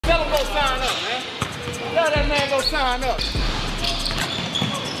Tell that man go sign up.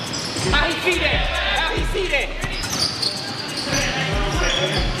 How he see that? How he see that?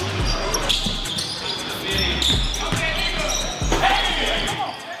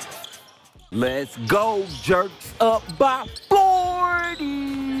 Let's go, jerks up by 40.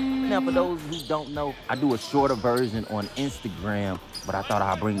 Now, for those who don't know, I do a shorter version on Instagram, but I thought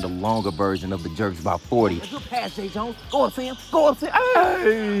I'd bring the longer version of the jerks by 40. Good pass, Jay Jones. Go up, Sam. Go up, Sam.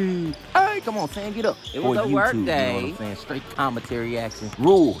 Hey, hey, come on, Sam, get up. It was a work day. You know what I'm saying? Straight commentary action.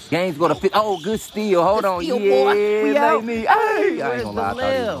 Rules. Games go to fit. Oh, good steal. Hold on. Steal, yeah, boy. We out. Me. Hey, I ain't gonna lie. I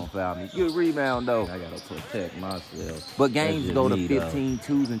thought he was gonna foul me. Good rebound, though. I gotta protect myself. But games go to 15,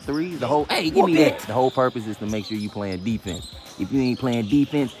 2s, and 3s. The whole, hey, give me that. The whole purpose is to make sure you playing defense. If you ain't playing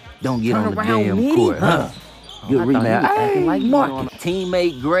defense, don't get on the damn court. Good rebound. Acting like Mark.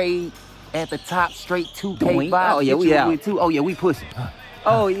 Teammate grade at the top, straight 2K vibes. Oh, yeah, we out. Oh, yeah, we pushing.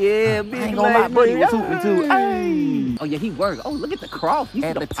 Oh, yeah, big ain't gonna lie, buddy was hooping too. Hey. Oh, yeah, he worked. Oh, look at the cross.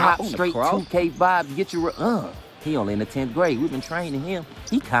 At the top, straight 2K vibes. Get your, he only in the 10th grade. We've been training him.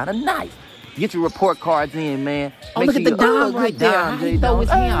 He kind of nice. Get your report cards in, man. Oh, look at the dime right there. He throw his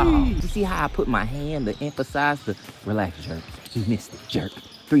hand. You see how I put my hand to emphasize the relax, jerk. He missed it, jerk.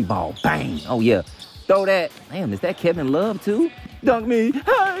 3 ball, bang. Oh, yeah. Throw that. Damn, is that Kevin Love, too? Dunk me.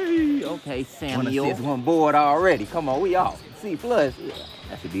 Hey. Okay, Samuel. 1 assist, 1 board already. Come on, we off. C+. Yeah,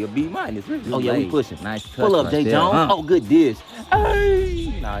 that should be a B-. Really. Oh, yeah, we pushing. Nice touch. Pull up, Jay Jones. Oh, good dish.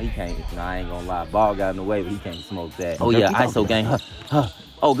 Hey. Nah, he can't. Nah, I ain't gonna lie. Ball got in the way, but he can't smoke that. Oh, yeah, ISO game.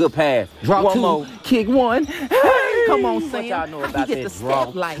 Oh, good pass. Drop one 2, more. Kick 1. Hey. Come on, Sam. What y'all know about he get that? The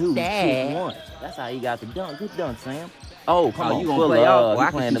step like 2, that. Kick 1. That's how he got the dunk. Good dunk, Sam. Oh, come on. You gonna play off?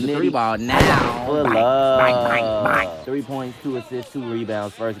 I can shoot the 3 ball now. Full bang, up. bang, bang, bang. 3 points, 2 assists, 2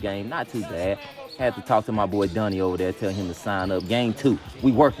 rebounds. First game, not too bad. Had to talk to my boy Dunny over there, tell him to sign up. Game 2,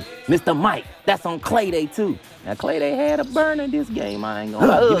 we working. Mr. Mike, that's on Clay Day too. Now Clay Day had a burner this game. I ain't gonna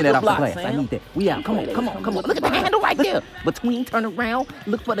lie. Give me that off the glass. Sam. I need that. We out. Come on. Look at the handle right there. Between, turn around,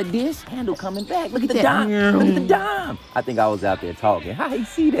 look for the dish. Handle coming back. Look at the dime. Look at the dime. I think I was out there talking. How he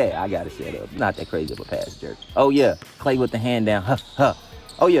see that? I gotta shut up. Not that crazy of a pass, jerk. Oh yeah, Clay with the hand down.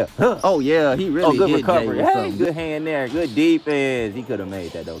 Oh yeah. Oh yeah, he really good did recovery. Hey, good hand there. Good defense. He could have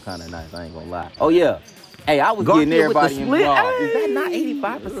made that though. Kind of nice. I ain't gonna lie. Oh yeah. Hey, I was getting everybody involved. Hey. Is that not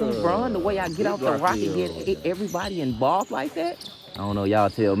 85% run? The way I get out the rock and get everybody involved like that? I don't know. Y'all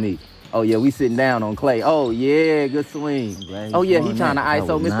tell me. Oh yeah, we sitting down on Clay. Oh yeah, good swing. Oh yeah, he trying to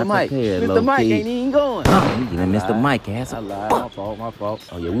ISO Mr. Mike. Mr. Mike ain't even going. He giving Mr. Mike ass. I lied. My fault.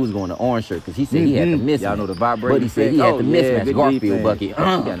 Oh yeah, we was going to orange shirt because he said he had to miss. Y'all know the vibrator. But he said he had to mismatch Garfield bucket. He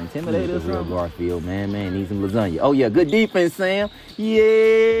got intimidated or something. Garfield, man, need some lasagna. Oh yeah, good defense, Sam. Yeah.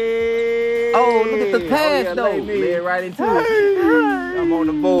 Oh, look at the pass though. Lay right into it. I'm on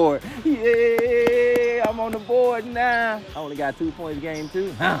the board. Yeah, I'm on the board now. I only got 2 points game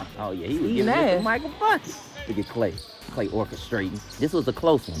 2. Oh yeah, he was giving Mr. Michael bucket. Look at Clay. Clay orchestrating. This was a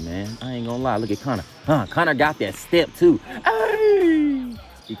close one, man. I ain't gonna lie. Look at Connor. Connor got that step too. Hey!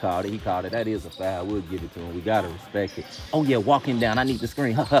 He called it. That is a foul. We'll give it to him. We gotta respect it. Oh yeah, walking down. I need the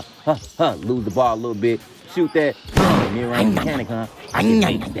screen. Lose the ball a little bit. Shoot that. Near-range mechanic, I can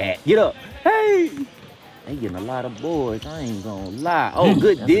make that. Get up. Hey! They getting a lot of boards. I ain't gonna lie. Oh,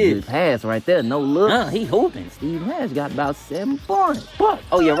 good dish. Pass right there. No look. He hooping. Steve Nash got about 7 points.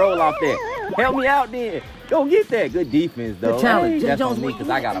 Oh yeah, roll off that. Help me out then. Go get that. Good defense though. Good challenge. That's on me because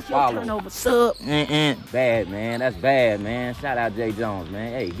I gotta follow. What's up? Bad man. That's bad man. Shout out Jay Jones,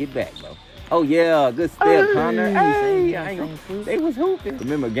 man. Hey, get back, bro. Oh yeah, good step, Connor. Hey, they was hooping.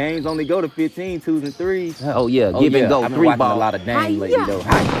 Remember, games only go to 15, 2s and 3s. Oh yeah, give and go. I've been 3 watching ball. a lot of Dame lately though.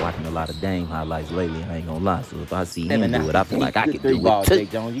 I've been watching a lot of Dame highlights lately. I ain't gonna lie. So if I see him do it, I feel like I could do it too. Jay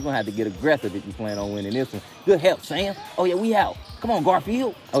Jones, you gonna have to get aggressive if you plan on winning this one. Good help, Sam. Oh yeah, we out. Come on,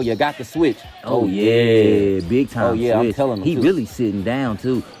 Garfield. Oh yeah, got the switch. Oh yeah, big time. Oh yeah, switch. I'm telling him. He really sitting down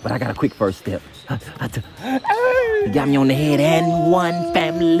too. But I got a quick first step. He got me on the head and 1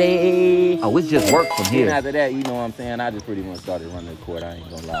 family. Oh, it's just work from here. And after that, you know what I'm saying? I just pretty much started running the court. I ain't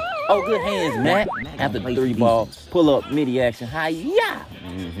gonna lie. Oh, good hands, Matt. After the 3 ball, pull up, midi action, hi-ya.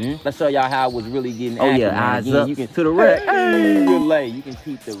 Let's show y'all how I was really getting active. Oh yeah, eyes up you can, to the rack. Good lay. You can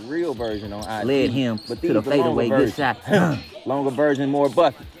keep the real version on IG. Led him to the fadeaway. Good shot. Longer version, more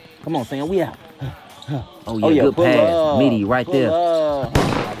bucket. Come on, Sam, we out. Oh yeah, good pass. Midi right there.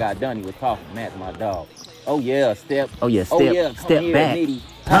 I got done. He was talking. Matt's my dog. Oh yeah, step. Oh yeah, step back.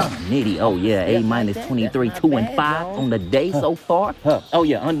 Nitty. Oh yeah, A- 23, 2 and 5 on the day so far. Oh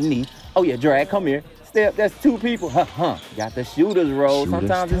yeah, underneath. Oh yeah, drag. Come here. Step. That's 2 people. Got the shooters roll.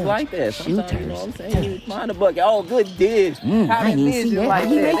 Sometimes it's like that. Sometimes, you know what I'm saying? Find a bucket. Oh, good dish. I didn't see that. How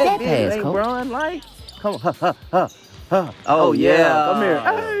you make that pass, coach? Run like. Come on. Oh, yeah. Come here.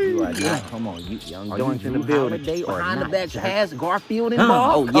 Hey. You are not. Come on, you Young are joints you in the Drew building. Holiday or Behind the not, back jerk? pass, Garfield and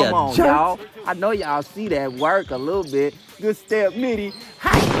ball. Oh, yeah, Come on, jerk. y'all. I know y'all see that work a little bit. Good step, midi.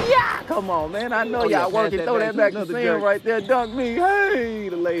 Hi-ya! Come on, man. I know Oh, yeah, y'all working. pass that Throw back that to back to another Sam jerk. right there. Dunk me. Hey,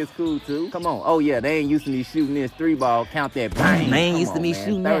 the lay is cool, too. Come on. Oh, yeah, they ain't used to me shooting this 3-ball. Count that. Bang. They ain't Come used to on, me man.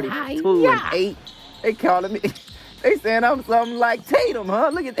 shooting that 32 and high. 8. They calling me. They saying I'm something like Tatum,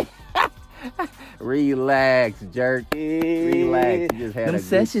 huh? Look at that. Relax, jerk. Relax. You just had Them a good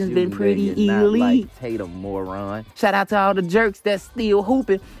sessions been shooting pretty day. You're not elite. like Tatum, moron. Shout out to all the jerks that's still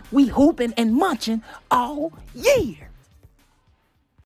hooping. We hooping and munching all year.